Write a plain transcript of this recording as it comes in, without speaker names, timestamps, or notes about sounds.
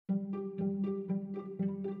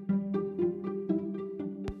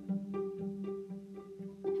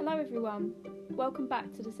everyone, welcome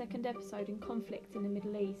back to the second episode in Conflict in the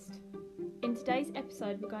Middle East. In today's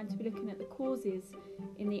episode we're going to be looking at the causes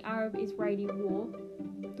in the Arab-Israeli war,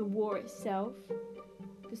 the war itself,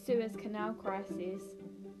 the Suez Canal crisis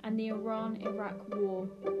and the Iran-Iraq war.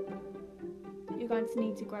 You're going to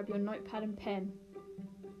need to grab your notepad and pen.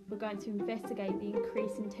 We're going to investigate the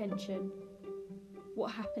increase in tension,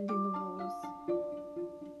 what happened in the wars,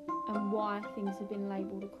 and why things have been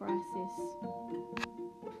labelled a crisis.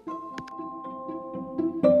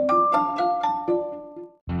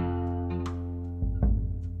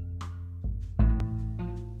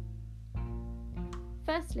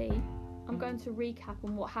 Firstly, I'm going to recap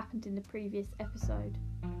on what happened in the previous episode.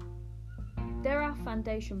 There are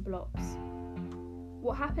foundation blocks.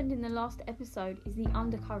 What happened in the last episode is the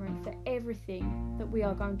undercurrent for everything that we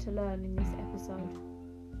are going to learn in this episode.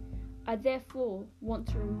 I therefore want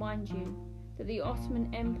to remind you that the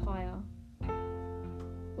Ottoman Empire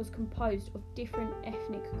was composed of different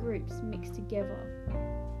ethnic groups mixed together.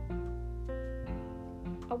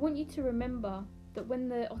 I want you to remember that when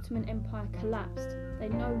the Ottoman Empire collapsed, they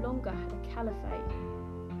no longer had a caliphate,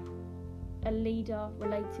 a leader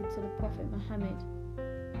related to the Prophet Muhammad,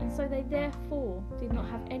 and so they therefore did not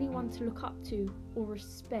have anyone to look up to or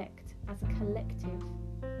respect as a collective.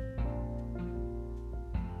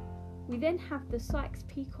 We then have the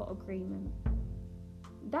Sykes-Picot Agreement.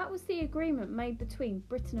 That was the agreement made between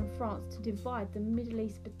Britain and France to divide the Middle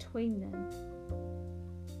East between them.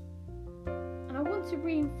 And I want to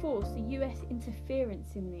reinforce the US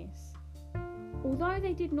interference in this. Although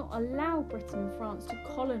they did not allow Britain and France to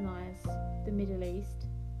colonise the Middle East,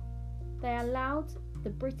 they allowed the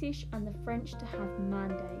British and the French to have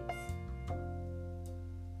mandates.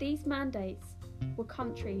 These mandates were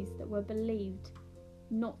countries that were believed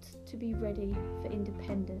not to be ready for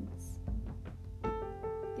independence.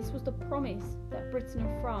 This was the promise that Britain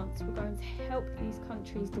and France were going to help these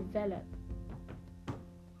countries develop,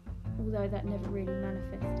 although that never really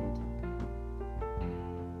manifested.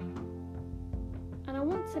 And I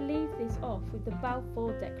want to leave this off with the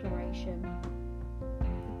Balfour Declaration.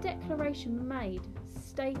 The declaration made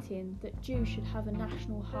stating that Jews should have a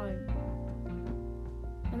national home,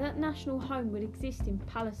 and that national home would exist in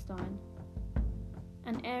Palestine,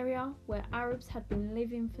 an area where Arabs had been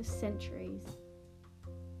living for centuries,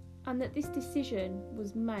 and that this decision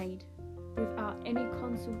was made without any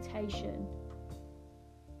consultation.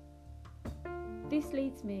 This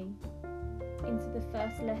leads me into the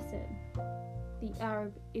first lesson, the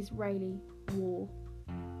Arab-Israeli war.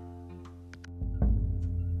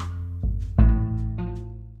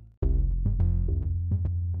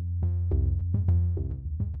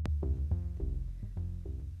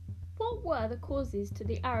 What were the causes to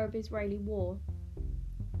the Arab-Israeli war?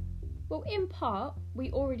 Well, in part,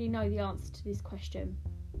 we already know the answer to this question.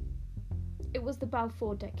 It was the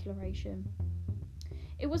Balfour Declaration.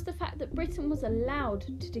 It was the fact that Britain was allowed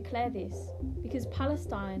to declare this because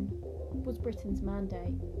Palestine was Britain's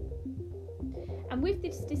mandate. And with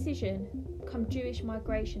this decision come Jewish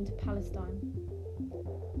migration to Palestine.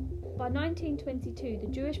 By 1922,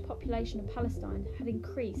 the Jewish population of Palestine had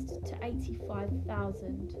increased to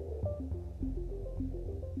 85,000.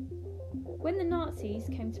 When the Nazis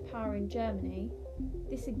came to power in Germany,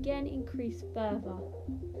 this again increased further,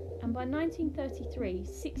 and by 1933,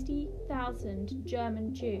 60,000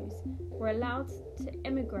 German Jews were allowed to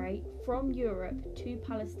emigrate from Europe to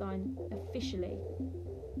Palestine officially.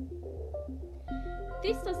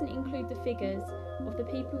 This doesn't include the figures of the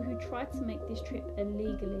people who tried to make this trip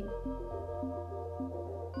illegally.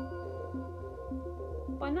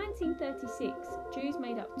 By 1936, Jews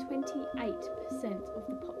made up 28% of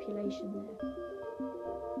the population there.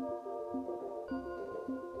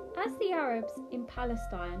 As the Arabs in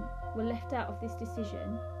Palestine were left out of this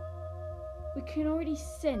decision, we can already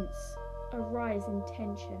sense a rise in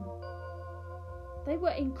tension. They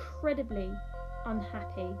were incredibly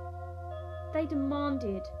unhappy. They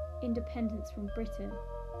demanded independence from Britain,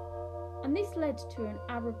 and this led to an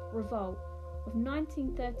Arab revolt of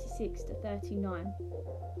 1936 to 39.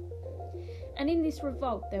 And in this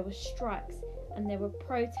revolt there were strikes, and there were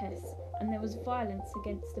protests, and there was violence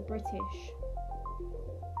against the British.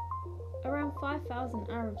 Around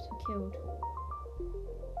 5,000 Arabs were killed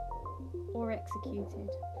or executed.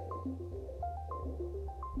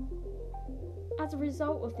 As a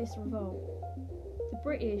result of this revolt, the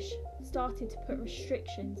British started to put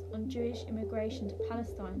restrictions on Jewish immigration to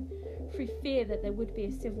Palestine through fear that there would be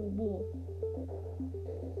a civil war.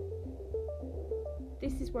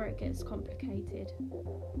 This is where it gets complicated.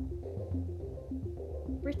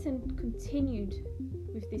 Britain continued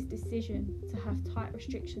with this decision to have tight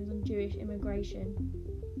restrictions on Jewish immigration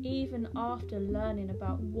even after learning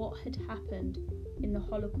about what had happened in the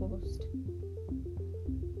Holocaust.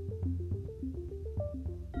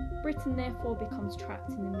 Britain therefore becomes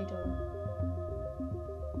trapped in the middle.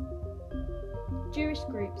 Jewish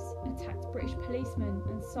groups attacked British policemen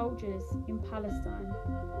and soldiers in Palestine.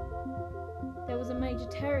 There was a major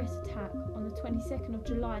terrorist attack on the 22nd of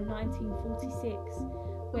July 1946,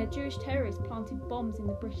 where Jewish terrorists planted bombs in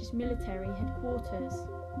the British military headquarters.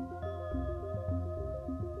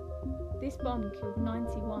 This bomb killed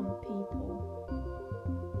 91 people.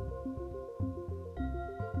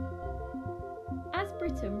 As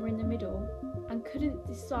Britain were in the middle and couldn't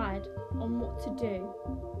decide on what to do,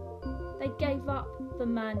 they gave up the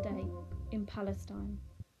mandate in Palestine.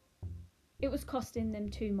 It was costing them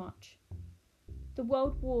too much. The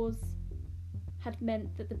world wars had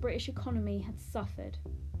meant that the British economy had suffered.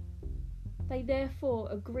 They therefore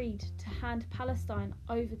agreed to hand Palestine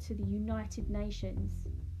over to the United Nations,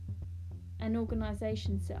 an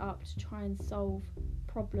organisation set up to try and solve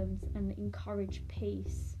problems and encourage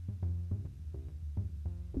peace.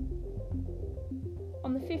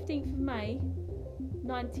 On the 15th of May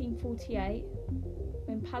 1948,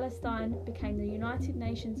 when Palestine became the United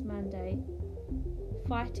Nations mandate,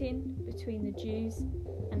 fighting between the Jews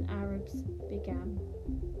and Arabs began.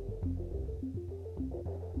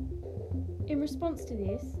 In response to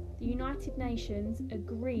this, the United Nations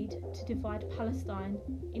agreed to divide Palestine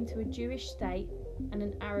into a Jewish state and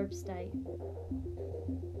an Arab state.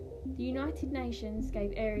 The United Nations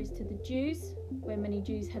gave areas to the Jews, where many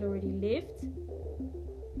Jews had already lived,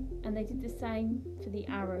 and they did the same for the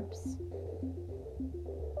Arabs.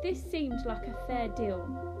 This seemed like a fair deal.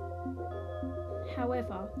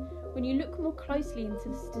 However, when you look more closely into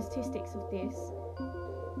the statistics of this,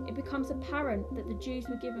 it becomes apparent that the Jews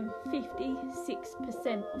were given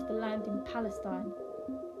 56% of the land in Palestine,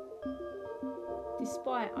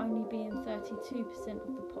 despite only being 32%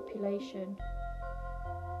 of the population.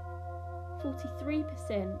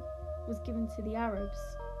 43% was given to the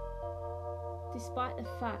Arabs, despite the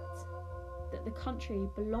fact that the country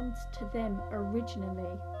belonged to them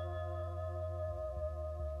originally.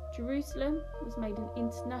 Jerusalem was made an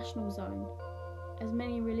international zone, as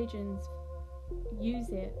many religions use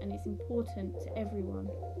it and it's important to everyone.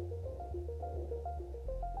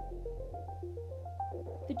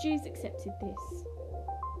 The Jews accepted this.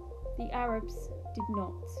 The Arabs did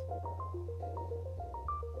not.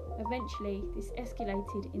 Eventually, this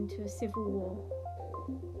escalated into a civil war.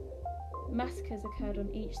 Massacres occurred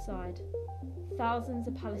on each side. Thousands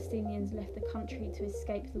of Palestinians left the country to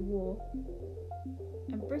escape the war.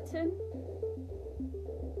 And Britain?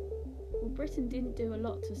 Well, Britain didn't do a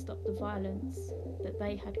lot to stop the violence that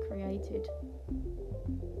they had created.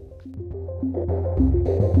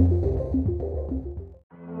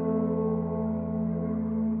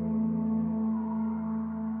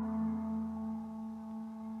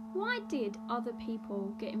 Why did other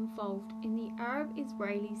people get involved in the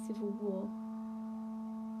Arab-Israeli Civil War?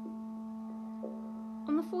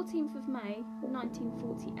 On the 14th of May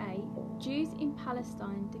 1948, Jews in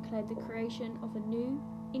Palestine declared the creation of a new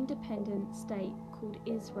independent state called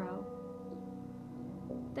Israel.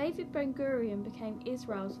 David Ben-Gurion became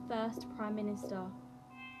Israel's first Prime Minister.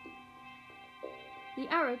 The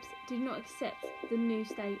Arabs did not accept the new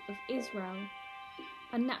state of Israel,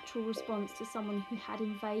 a natural response to someone who had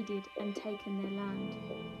invaded and taken their land.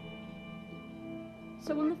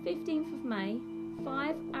 So on the 15th of May,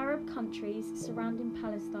 5 Arab countries surrounding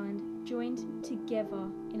Palestine joined together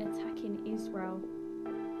in attacking Israel.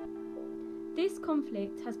 This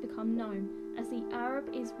conflict has become known as the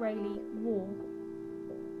Arab-Israeli War.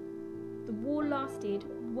 The war lasted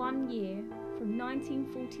 1 year, from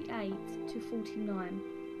 1948 to 49.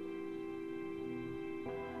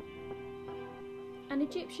 An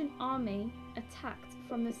Egyptian army attacked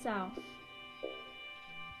from the south.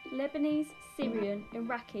 Lebanese, Syrian,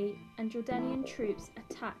 Iraqi and Jordanian troops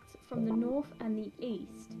attacked from the north and the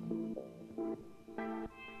east.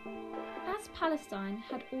 As Palestine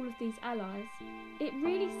had all of these allies, it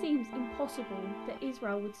really seems impossible that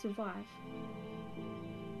Israel would survive.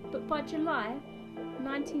 But by July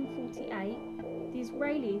 1948, the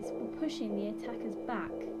Israelis were pushing the attackers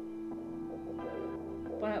back.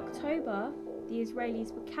 By October, the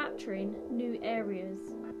Israelis were capturing new areas.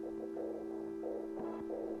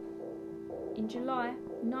 In July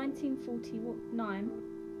 1949,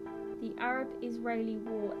 the Arab-Israeli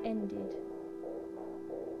War ended.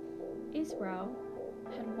 Israel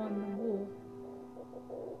had won the war.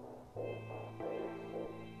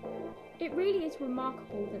 It really is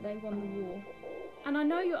remarkable that they won the war. And I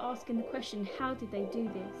know you're asking the question, how did they do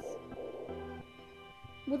this?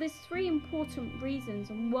 Well, there's three important reasons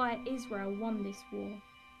on why Israel won this war.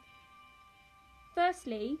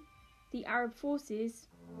 Firstly, the Arab forces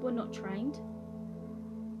were not trained.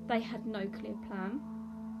 They had no clear plan.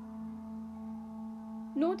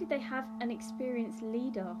 Nor did they have an experienced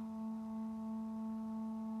leader.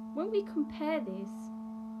 When we compare this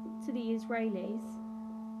to the Israelis,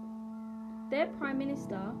 their Prime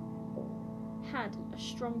Minister had a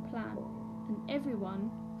strong plan and everyone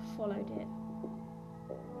followed it.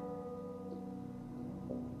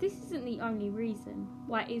 This isn't the only reason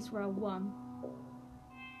why Israel won.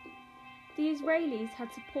 The Israelis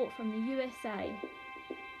had support from the USA.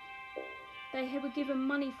 They were given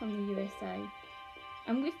money from the USA,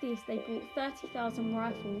 and with this they bought 30,000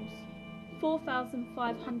 rifles,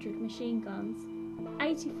 4,500 machine guns,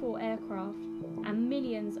 84 aircraft, and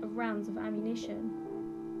millions of rounds of ammunition.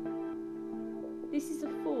 This is a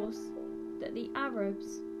force that the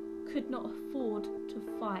Arabs could not afford to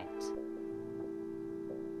fight.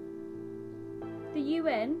 The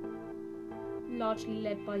UN, largely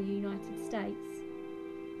led by the United States,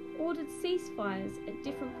 ordered ceasefires at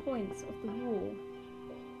different points of the war.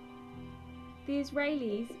 The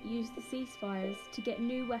Israelis used the ceasefires to get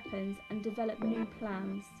new weapons and develop new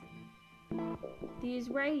plans. The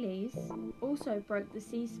Israelis also broke the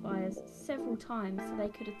ceasefires several times so they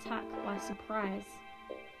could attack by surprise.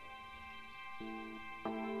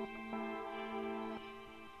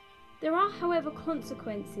 There are, however,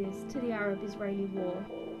 consequences to the Arab-Israeli war.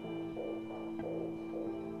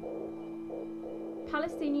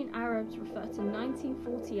 Palestinian Arabs refer to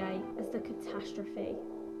 1948 as the catastrophe,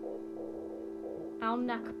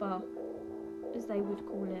 Al-Nakba, as they would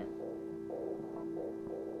call it.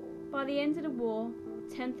 By the end of the war,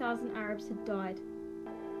 10,000 Arabs had died,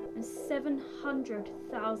 and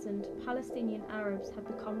 700,000 Palestinian Arabs had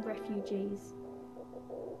become refugees.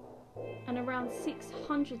 And around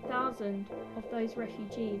 600,000 of those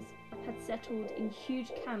refugees had settled in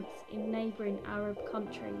huge camps in neighbouring Arab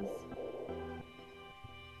countries.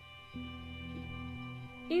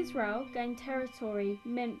 Israel gained territory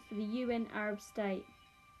meant for the UN Arab state.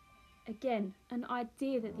 Again, an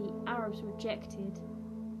idea that the Arabs rejected.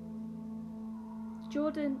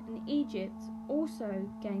 Jordan and Egypt also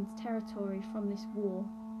gained territory from this war,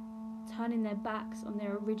 turning their backs on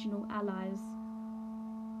their original allies.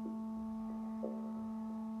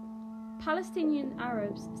 Palestinian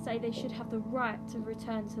Arabs say they should have the right to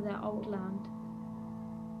return to their old land.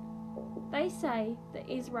 They say that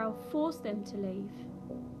Israel forced them to leave.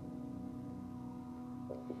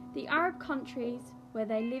 The Arab countries where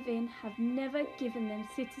they live in have never given them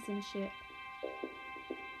citizenship.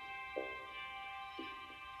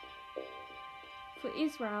 For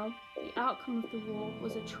Israel, the outcome of the war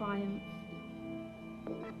was a triumph.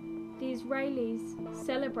 The Israelis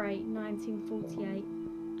celebrate 1948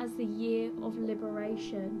 as the year of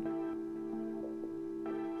liberation,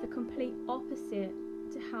 the complete opposite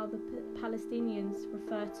to how the Palestinians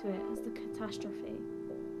refer to it as the catastrophe.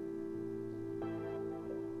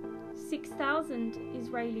 6,000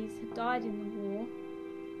 Israelis had died in the war,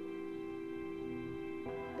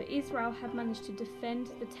 but Israel had managed to defend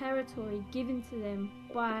the territory given to them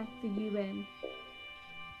by the UN.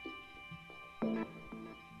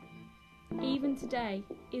 Even today,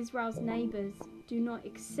 Israel's neighbours do not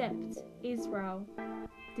accept Israel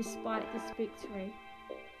despite this victory.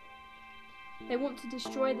 They want to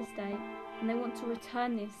destroy the state and they want to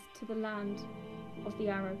return this to the land of the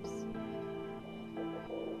Arabs.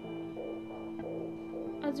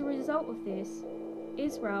 As a result of this,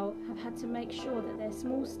 Israel have had to make sure that their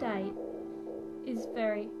small state is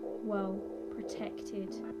very well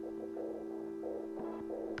protected.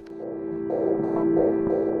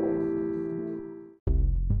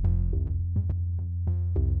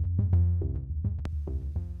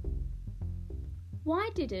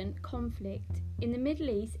 Why didn't conflict in the Middle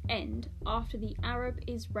East end after the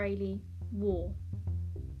Arab-Israeli war?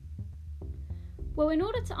 Well, in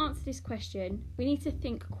order to answer this question, we need to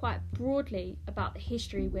think quite broadly about the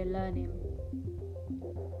history we're learning.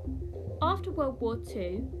 After World War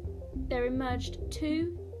II, there emerged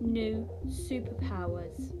two new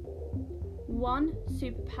superpowers. One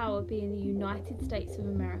superpower being the United States of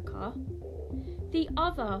America, the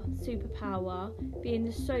other superpower being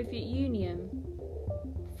the Soviet Union,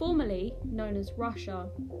 formerly known as Russia.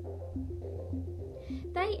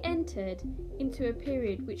 They entered into a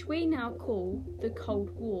period which we now call the Cold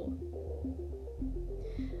War.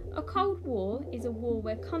 A Cold War is a war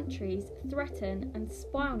where countries threaten and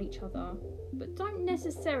spy on each other, but don't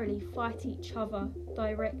necessarily fight each other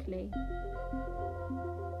directly.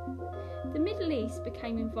 The Middle East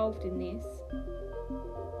became involved in this.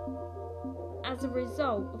 as a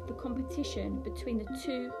result of the competition between the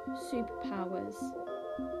two superpowers.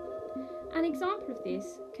 An example of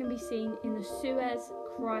this can be seen in the Suez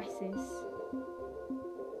Crisis.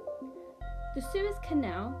 The Suez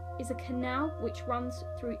Canal is a canal which runs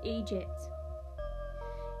through Egypt.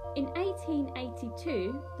 In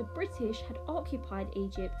 1882, the British had occupied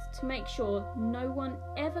Egypt to make sure no one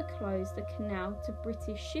ever closed the canal to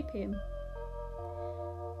British shipping.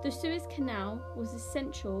 The Suez Canal was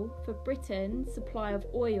essential for Britain's supply of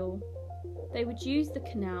oil. They would use the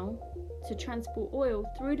canal to transport oil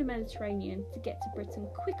through the Mediterranean to get to Britain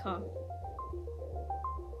quicker.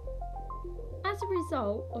 As a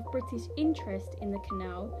result of British interest in the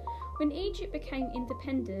canal, when Egypt became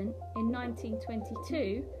independent in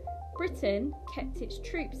 1922, Britain kept its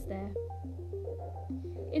troops there.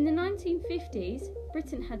 In the 1950s,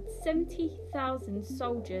 Britain had 70,000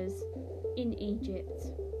 soldiers in Egypt.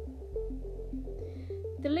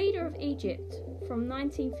 The leader of Egypt from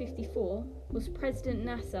 1954 was President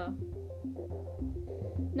Nasser.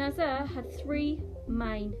 Nasser had three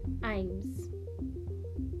main aims.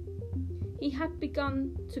 He had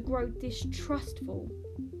begun to grow distrustful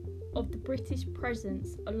of the British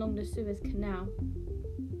presence along the Suez Canal.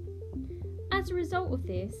 As a result of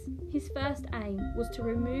this, his first aim was to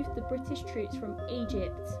remove the British troops from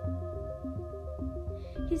Egypt.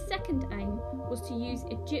 His second aim was to use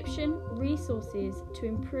Egyptian resources to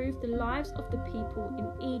improve the lives of the people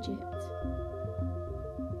in Egypt.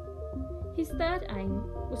 His third aim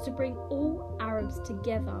was to bring all Arabs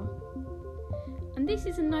together. And this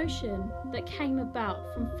is a notion that came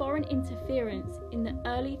about from foreign interference in the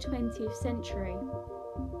early 20th century.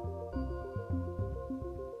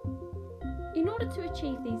 In order to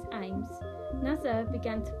achieve these aims, Nasser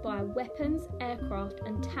began to buy weapons, aircraft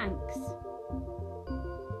and tanks.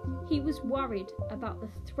 He was worried about the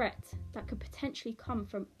threat that could potentially come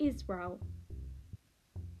from Israel.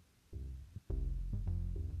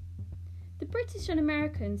 The British and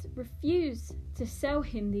Americans refused to sell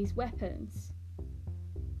him these weapons.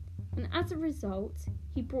 And as a result,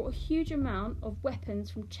 he brought a huge amount of weapons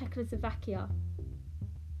from Czechoslovakia.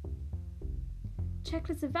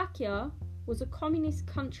 Czechoslovakia was a communist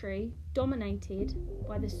country dominated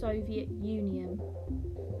by the Soviet Union.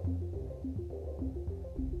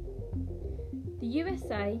 The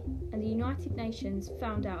USA and the United Nations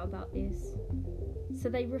found out about this, so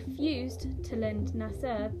they refused to lend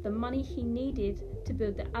Nasser the money he needed to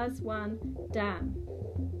build the Aswan Dam.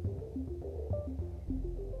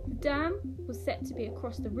 The dam was set to be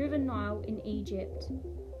across the River Nile in Egypt,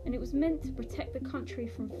 and it was meant to protect the country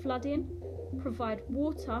from flooding, provide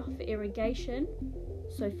water for irrigation,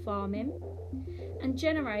 so farming, and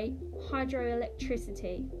generate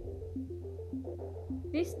hydroelectricity.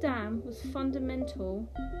 This dam was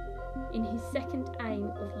fundamental in his second aim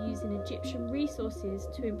of using Egyptian resources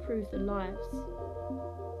to improve the lives.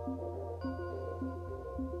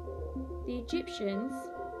 The Egyptians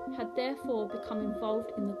had therefore become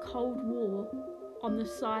involved in the Cold War on the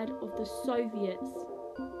side of the Soviets,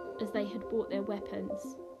 as they had bought their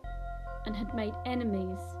weapons and had made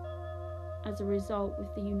enemies as a result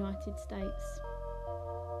with the United States.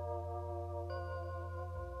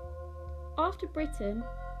 After Britain,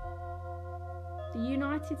 the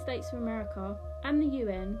United States of America and the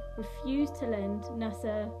UN refused to lend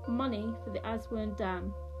Nasser money for the Aswan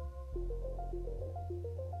Dam.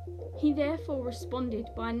 He therefore responded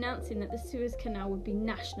by announcing that the Suez Canal would be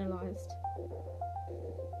nationalised.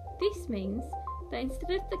 This means that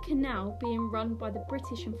instead of the canal being run by the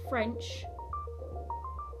British and French,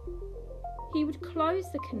 he would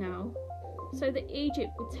close the canal so that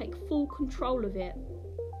Egypt would take full control of it.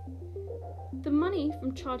 The money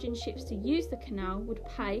from charging ships to use the canal would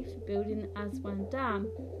pay for building the Aswan Dam.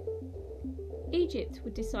 Egypt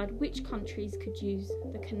would decide which countries could use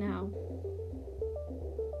the canal.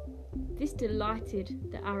 This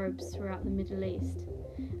delighted the Arabs throughout the Middle East,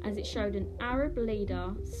 as it showed an Arab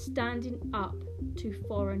leader standing up to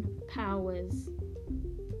foreign powers.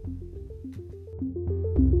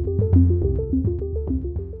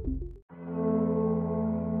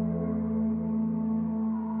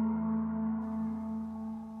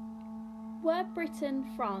 Were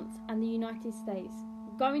Britain, France and the United States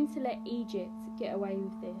going to let Egypt get away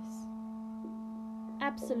with this?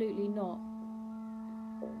 Absolutely not.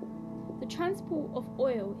 The transport of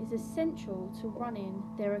oil is essential to running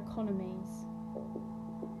their economies.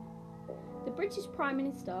 The British Prime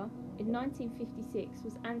Minister in 1956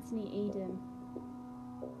 was Anthony Eden.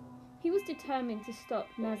 He was determined to stop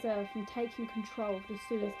Nasser from taking control of the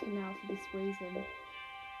Suez Canal for this reason.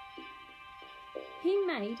 He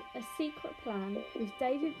made a secret plan with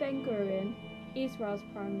David Ben-Gurion Israel's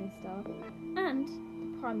Prime Minister, and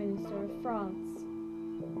the Prime Minister of France.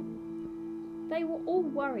 They were all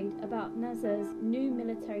worried about Nasser's new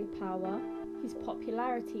military power, his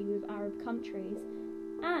popularity with Arab countries,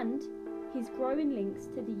 and his growing links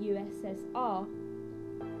to the USSR,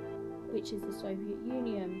 which is the Soviet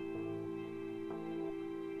Union.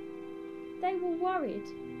 They were worried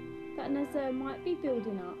that Nasser might be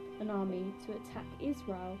building up an army to attack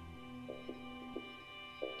Israel.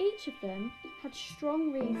 Each of them had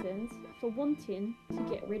strong reasons for wanting to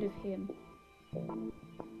get rid of him.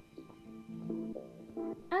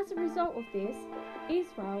 As a result of this,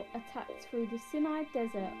 Israel attacked through the Sinai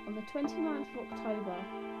Desert on the 29th of October,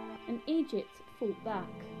 and Egypt fought back.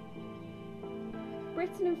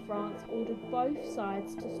 Britain and France ordered both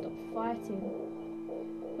sides to stop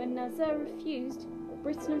fighting. When Nasser refused,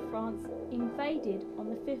 Britain and France invaded on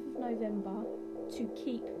the 5th of November to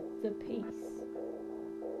keep the peace.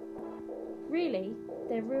 Really,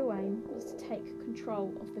 their real aim was to take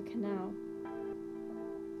control of the canal.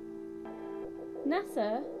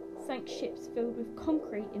 Nasser sank ships filled with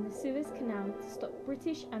concrete in the Suez Canal to stop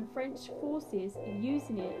British and French forces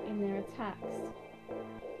using it in their attacks.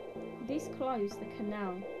 This closed the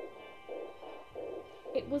canal.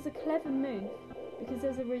 It was a clever move because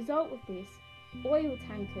as a result of this, oil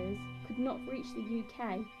tankers could not reach the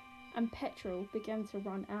UK and petrol began to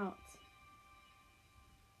run out.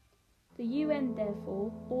 The UN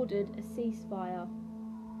therefore ordered a ceasefire.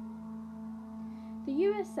 The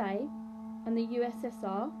USA and the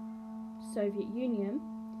USSR, Soviet Union,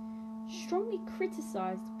 strongly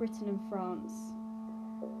criticised Britain and France.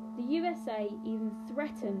 The USA even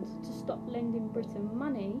threatened to stop lending Britain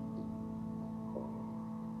money.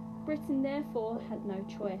 Britain therefore had no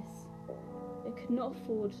choice. It could not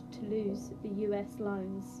afford to lose the US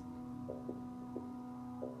loans.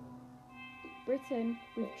 Britain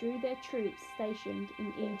withdrew their troops stationed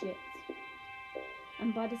in Egypt,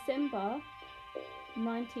 and by December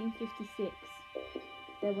 1956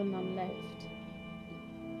 there were none left.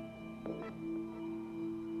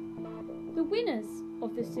 The winners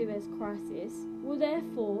of the Suez Crisis were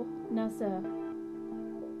therefore Nasser.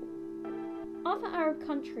 Other Arab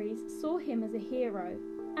countries saw him as a hero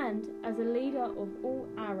and as a leader of all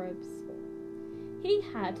Arabs. He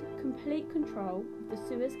had complete control of the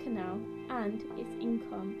Suez Canal and its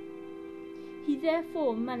income. He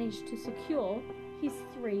therefore managed to secure his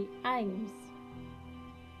three aims.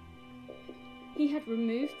 He had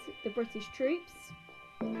removed the British troops.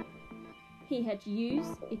 He had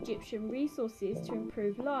used Egyptian resources to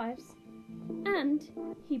improve lives, and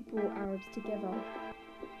he brought Arabs together.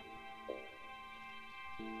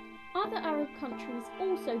 Other Arab countries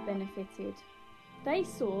also benefited. They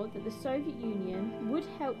saw that the Soviet Union would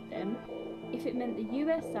help them if it meant the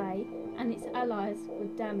USA and its allies were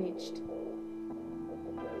damaged.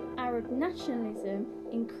 Arab nationalism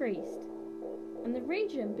increased, and the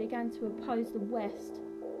region began to oppose the West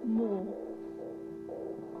more.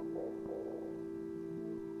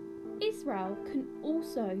 Israel can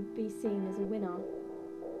also be seen as a winner.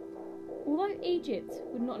 Although Egypt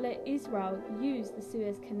would not let Israel use the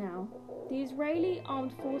Suez Canal, the Israeli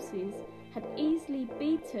armed forces had easily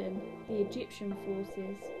beaten the Egyptian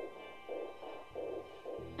forces.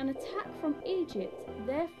 An attack from Egypt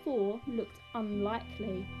therefore looked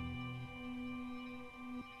unlikely.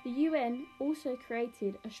 The UN also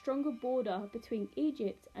created a stronger border between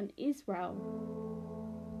Egypt and Israel.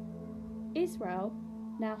 Israel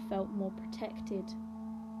now felt more protected.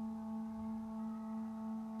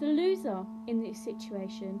 The loser in this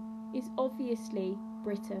situation is obviously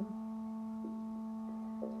Britain.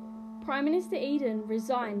 Prime Minister Eden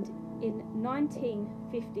resigned in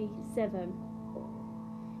 1957.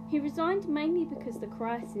 He resigned mainly because the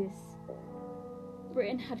crisis.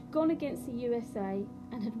 Britain had gone against the USA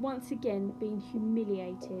and had once again been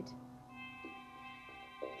humiliated.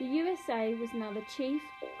 The USA was now the chief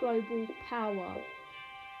global power,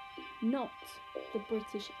 not the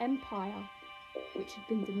British Empire, which had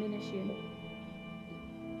been diminishing.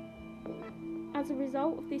 As a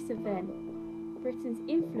result of this event, Britain's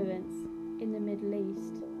influence in the Middle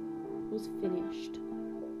East was finished.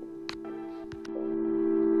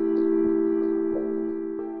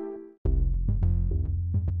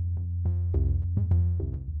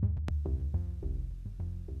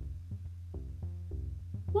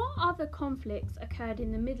 What other conflicts occurred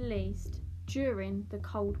in the Middle East during the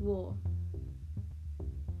Cold War?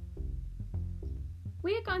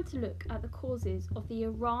 We are going to look at the causes of the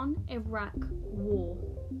Iran-Iraq War.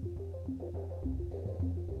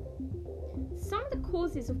 Some of the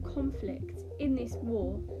causes of conflict in this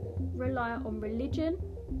war rely on religion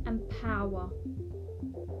and power.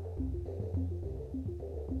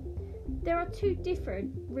 There are two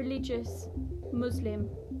different religious Muslim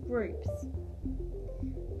groups.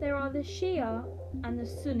 There are the Shia and the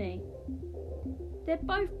Sunni. They're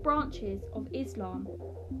both branches of Islam.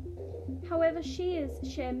 However, Shias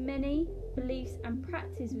share many beliefs and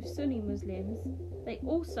practices with Sunni Muslims. They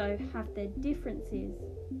also have their differences,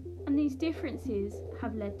 and these differences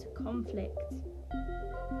have led to conflict.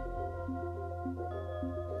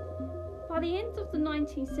 By the end of the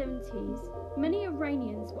 1970s, many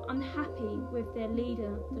Iranians were unhappy with their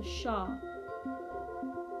leader, the Shah.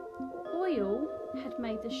 Oil had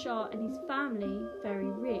made the Shah and his family very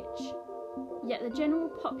rich, yet the general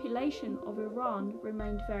population of Iran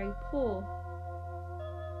remained very poor.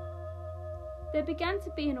 There began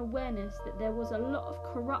to be an awareness that there was a lot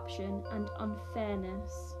of corruption and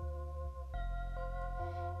unfairness.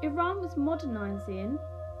 Iran was modernising,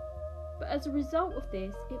 but as a result of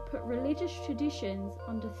this, it put religious traditions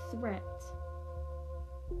under threat.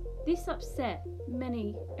 This upset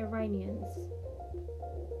many Iranians.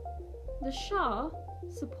 The Shah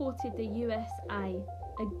supported the USA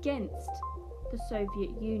against the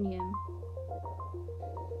Soviet Union.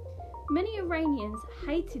 Many Iranians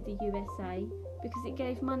hated the USA because it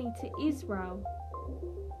gave money to Israel.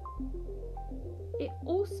 It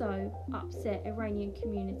also upset Iranian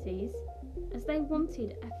communities as they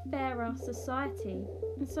wanted a fairer society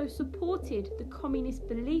and so supported the communist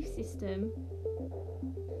belief system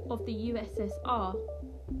of the USSR,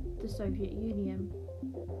 the Soviet Union.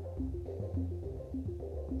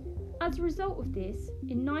 As a result of this,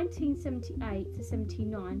 in 1978 to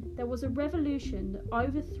 79, there was a revolution that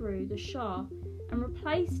overthrew the Shah and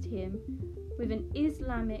replaced him with an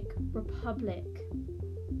Islamic republic.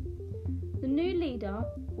 The new leader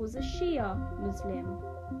was a Shia Muslim.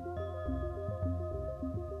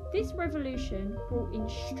 This revolution brought in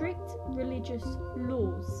strict religious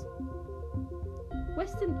laws.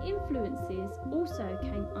 Western influences also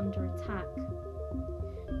came under attack.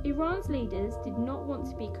 Iran's leaders did not want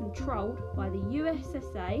to be controlled by the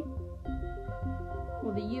USSR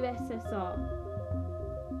or the USSR.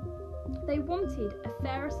 They wanted a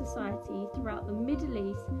fairer society throughout the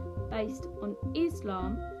Middle East based on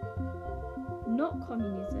Islam, not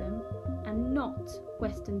communism, and not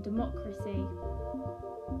Western democracy.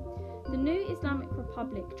 The new Islamic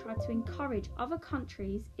Republic tried to encourage other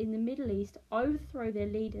countries in the Middle East to overthrow their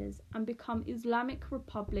leaders and become Islamic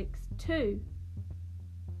republics too.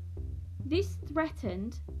 This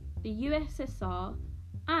threatened the USSR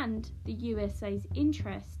and the USA's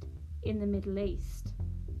interest in the Middle East.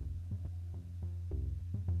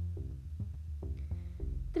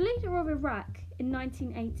 The leader of Iraq in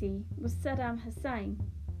 1980 was Saddam Hussein,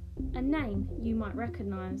 a name you might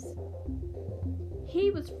recognise.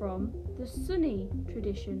 He was from the Sunni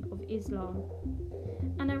tradition of Islam,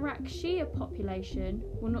 and Iraq's Shia population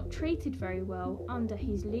were not treated very well under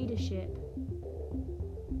his leadership.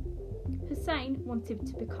 Hussein wanted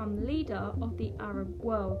to become leader of the Arab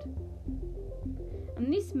world,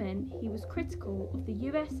 and this meant he was critical of the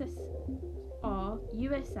USSR,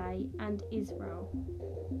 USA, and Israel.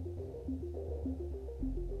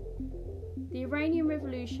 The Iranian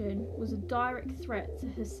Revolution was a direct threat to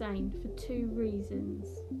Hussein for two reasons.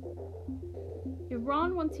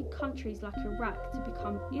 Iran wanted countries like Iraq to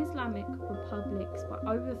become Islamic republics by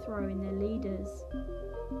overthrowing their leaders.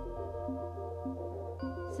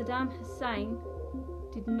 Saddam Hussein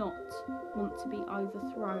did not want to be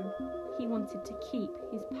overthrown. He wanted to keep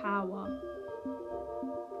his power.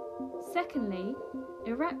 Secondly,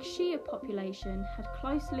 Iraq's Shia population had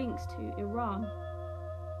close links to Iran.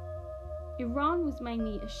 Iran was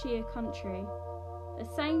mainly a Shia country.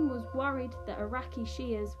 Hussein was worried that Iraqi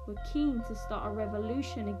Shias were keen to start a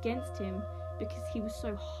revolution against him because he was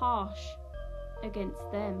so harsh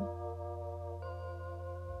against them.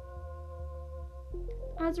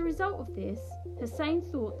 As a result of this, Hussein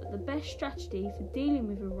thought that the best strategy for dealing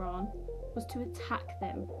with Iran was to attack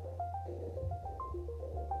them.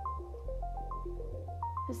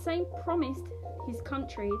 Hussein promised his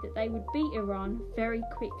country that they would beat Iran very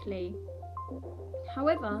quickly.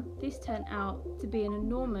 However, this turned out to be an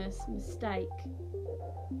enormous mistake.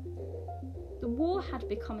 The war had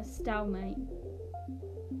become a stalemate.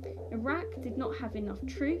 Iraq did not have enough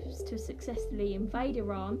troops to successfully invade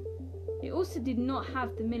Iran. It also did not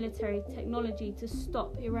have the military technology to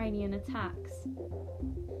stop Iranian attacks.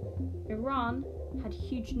 Iran had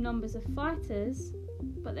huge numbers of fighters,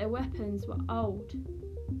 but their weapons were old.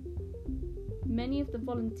 Many of the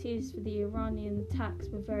volunteers for the Iranian attacks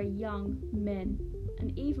were very young men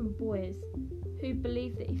and even boys who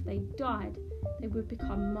believed that if they died, they would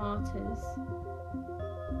become martyrs.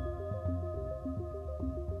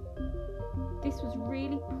 this was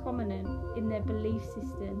really prominent in their belief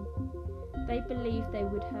system. They believed they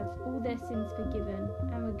would have all their sins forgiven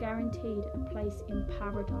and were guaranteed a place in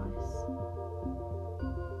paradise.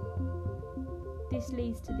 This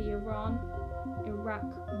leads to the Iran-Iraq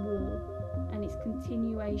War and its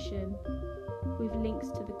continuation, with links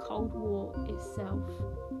to the Cold War itself.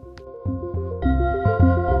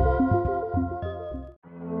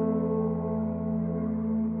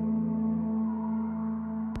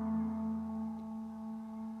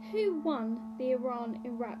 Who won the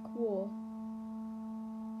Iran-Iraq War?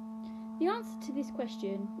 The answer to this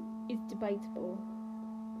question is debatable.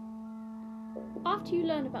 After you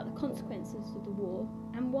learn about the consequences of the war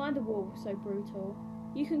and why the war was so brutal,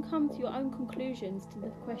 you can come to your own conclusions to the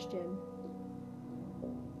question.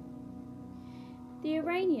 The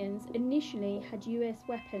Iranians initially had US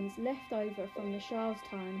weapons left over from the Shah's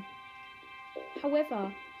time.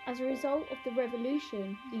 However, as a result of the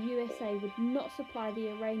revolution, the USA would not supply the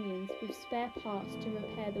Iranians with spare parts to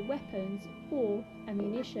repair the weapons or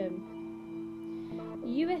ammunition.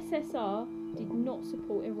 The USSR did not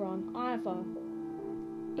support Iran either.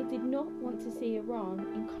 It did not want to see Iran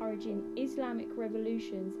encouraging Islamic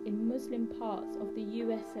revolutions in Muslim parts of the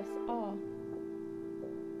USSR.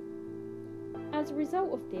 As a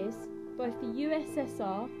result of this, both the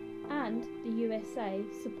USSR and the USA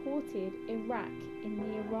supported Iraq in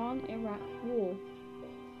the Iran-Iraq War.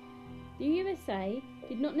 The USA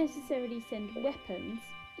did not necessarily send weapons,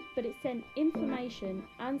 but it sent information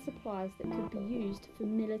and supplies that could be used for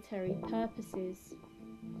military purposes.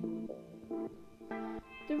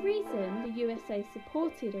 The reason the USA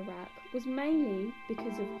supported Iraq was mainly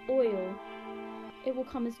because of oil. It will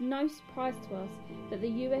come as no surprise to us that the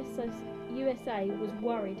USA was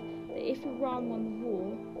worried that if Iran won the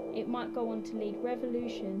war, it might go on to lead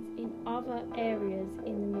revolutions in other areas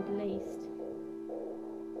in the Middle East.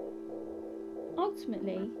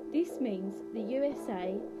 Ultimately, this means the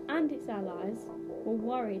USA and its allies were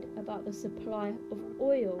worried about the supply of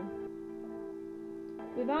oil.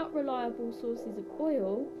 Without reliable sources of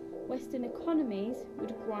oil, Western economies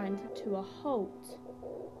would grind to a halt.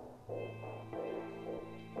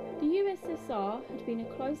 The USSR had been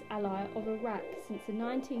a close ally of Iraq since the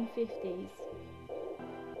 1950s.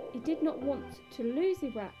 It did not want to lose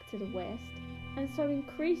Iraq to the West, and so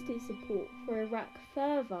increased its support for Iraq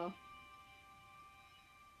further.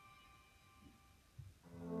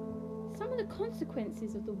 Some of the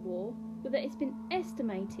consequences of the war were that it's been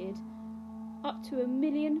estimated up to 1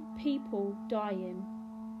 million people dying.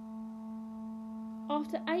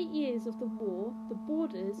 After 8 years of the war, the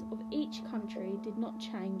borders of each country did not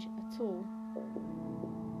change at all.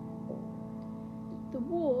 The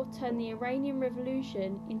war turned the Iranian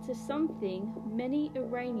Revolution into something many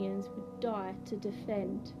Iranians would die to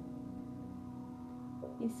defend.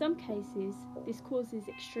 In some cases, this causes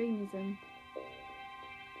extremism.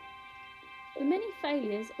 The many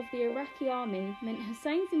failures of the Iraqi army meant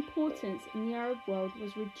Hussein's importance in the Arab world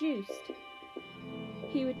was reduced.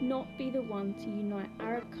 He would not be the one to unite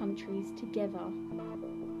Arab countries together.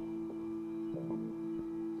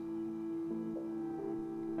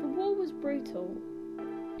 The war was brutal.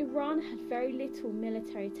 Iran had very little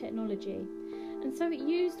military technology, and so it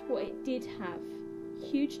used what it did have,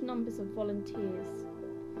 huge numbers of volunteers.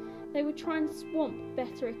 They would try and swamp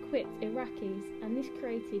better equipped Iraqis, and this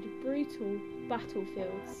created brutal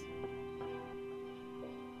battlefields.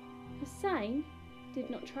 Hussein did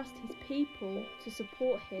not trust his people to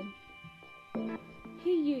support him.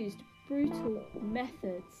 He used brutal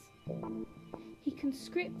methods. He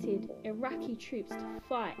conscripted Iraqi troops to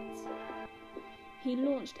fight. He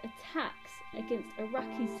launched attacks against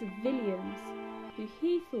Iraqi civilians who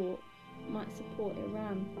he thought might support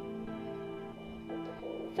Iran.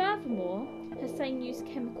 Furthermore, Hussein used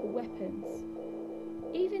chemical weapons.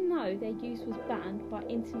 Even though their use was banned by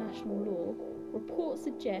international law, reports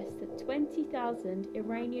suggest that 20,000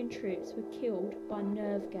 Iranian troops were killed by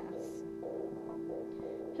nerve gas.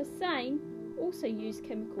 Hussein also used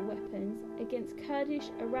chemical weapons against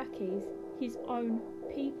Kurdish Iraqis, his own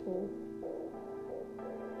people.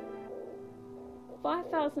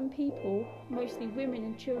 5,000 people, mostly women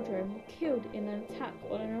and children, were killed in an attack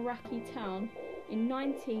on an Iraqi town in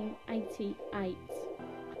 1988.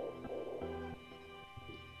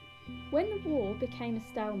 When the war became a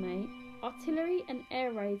stalemate, artillery and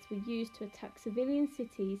air raids were used to attack civilian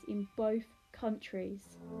cities in both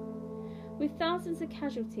countries. With thousands of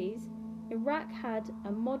casualties, Iraq had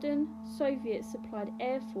a modern Soviet-supplied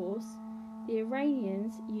air force. The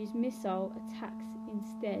Iranians used missile attacks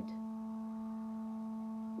instead.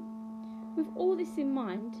 With all this in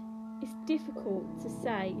mind, it's difficult to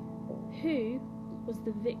say who was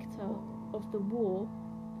the victor. of the war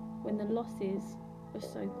when the losses were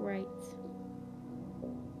so great.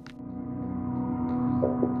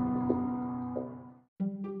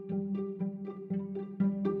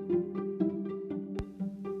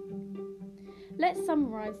 Let's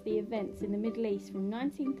summarise the events in the Middle East from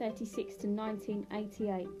 1936 to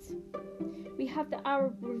 1988. We have the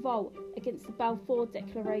Arab Revolt against the Balfour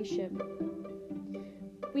Declaration.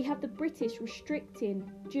 We have the British restricting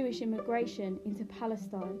Jewish immigration into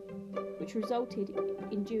Palestine, which resulted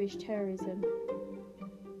in Jewish terrorism.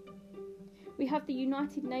 We have the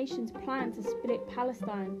United Nations plan to split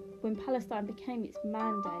Palestine when Palestine became its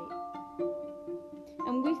mandate.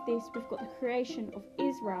 And with this, we've got the creation of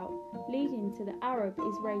Israel, leading to the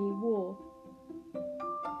Arab-Israeli war.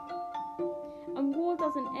 And war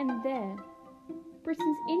doesn't end there.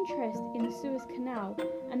 Britain's interest in the Suez Canal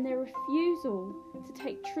and their refusal to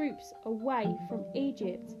take troops away from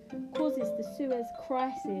Egypt causes the Suez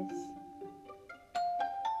Crisis.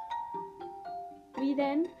 We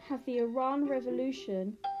then have the Iran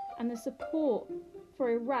Revolution and the support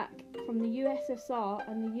for Iraq from the USSR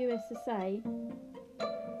and the USSA,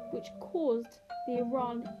 which caused the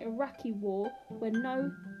Iran-Iraqi war where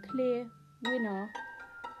no clear winner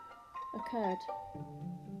occurred.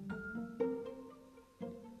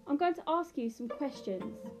 I'm going to ask you some questions.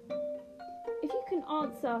 If you can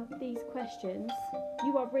answer these questions,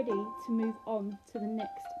 you are ready to move on to the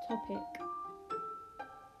next topic.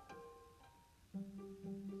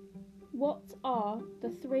 What are the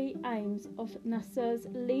 3 aims of Nasser's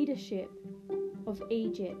leadership of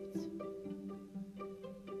Egypt?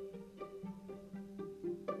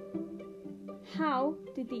 How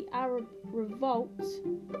did the Arab Revolt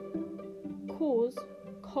cause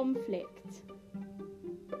conflict?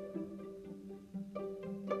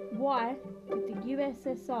 Why did the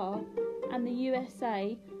USSR and the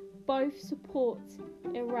USA both support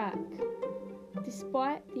Iraq,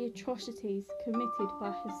 despite the atrocities committed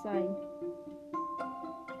by Hussein?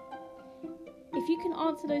 If you can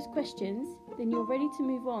answer those questions, then you're ready to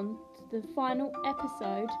move on to the final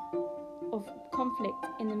episode of Conflict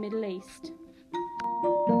in the Middle East.